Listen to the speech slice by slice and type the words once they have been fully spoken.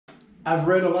I've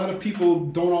read a lot of people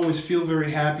don't always feel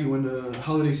very happy when the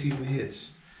holiday season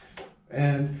hits.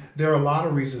 And there are a lot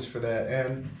of reasons for that.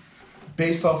 And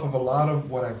based off of a lot of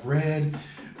what I've read,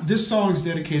 this song is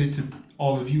dedicated to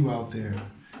all of you out there.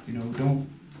 You know, don't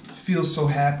feel so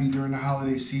happy during the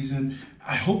holiday season.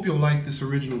 I hope you'll like this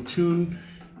original tune.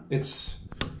 It's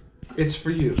for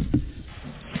you.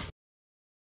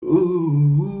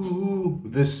 Ooh,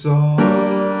 this song.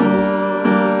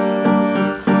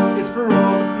 It's for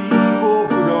all the people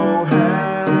who don't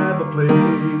have a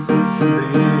place to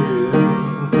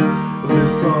live.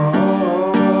 This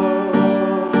song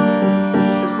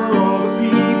is for all the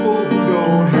people who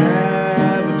don't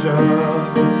have a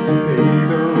job to pay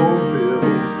their own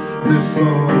bills. This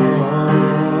song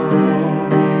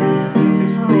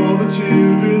is for all the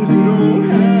children who don't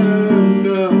have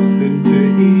nothing to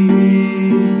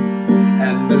eat.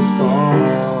 And this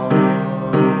song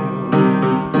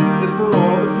is for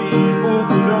all the people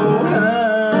who don't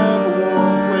have a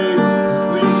warm place to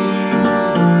sleep.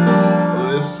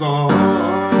 This song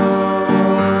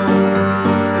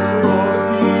is for all the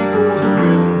people who've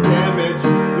been damaged,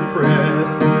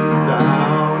 depressed,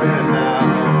 down and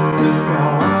out. This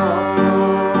song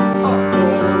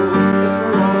is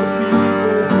for all the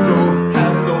people who don't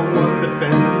have no one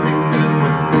defending them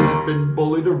when they've been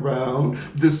bullied around.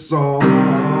 This song is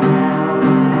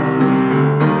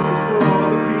for all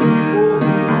the people who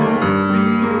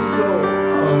feel so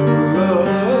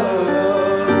unloved.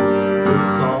 This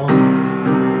song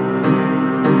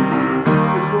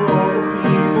is for all the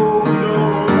people who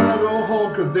don't wanna go home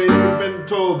 'cause they've been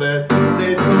told that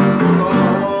they don't belong.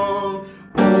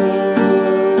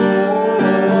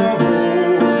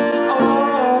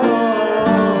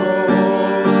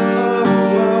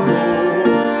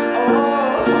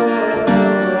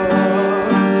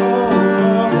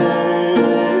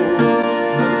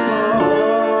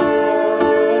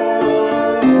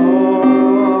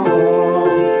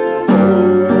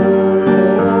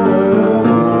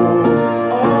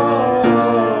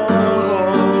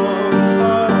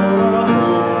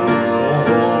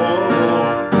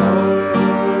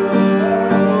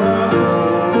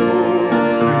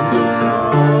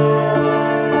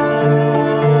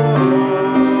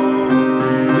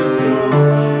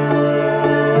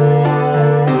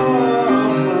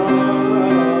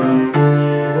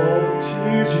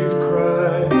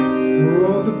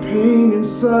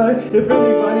 If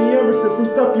anybody ever says some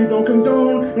stuff you don't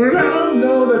condone, let them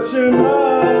know that you're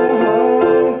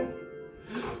not.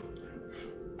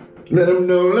 Let them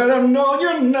know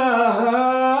you're not.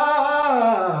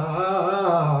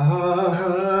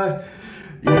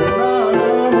 You're not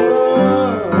alone.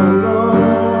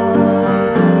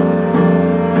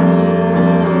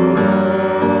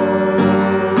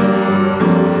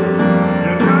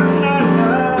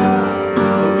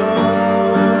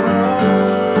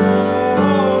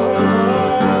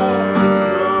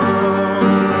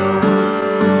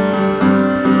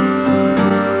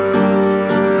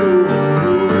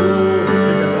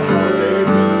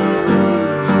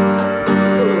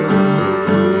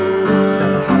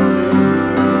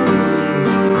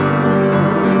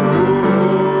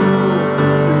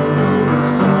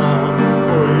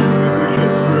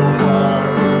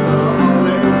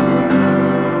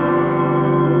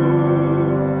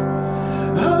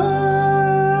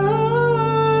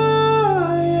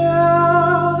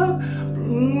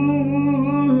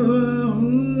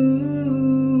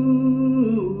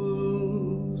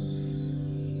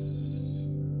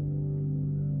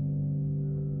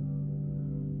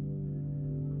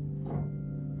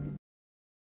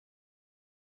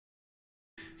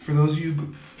 For those of you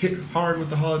who hit hard with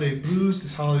the holiday blues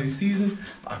this holiday season,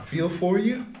 I feel for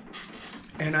you.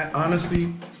 And I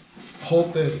honestly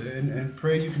hope that and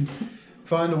pray you can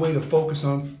find a way to focus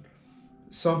on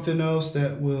something else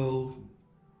that will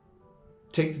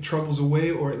take the troubles away,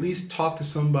 or at least talk to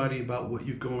somebody about what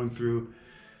you're going through.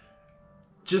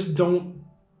 Just don't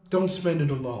spend it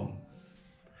alone.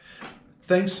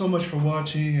 Thanks so much for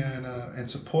watching and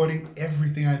supporting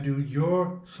everything I do.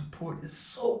 Your support is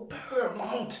so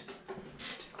paramount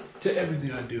to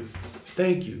everything I do.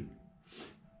 Thank you.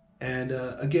 And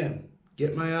again,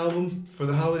 get my album for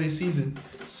the holiday season,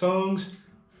 Songs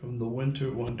from the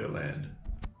Winter Wonderland.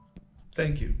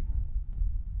 Thank you.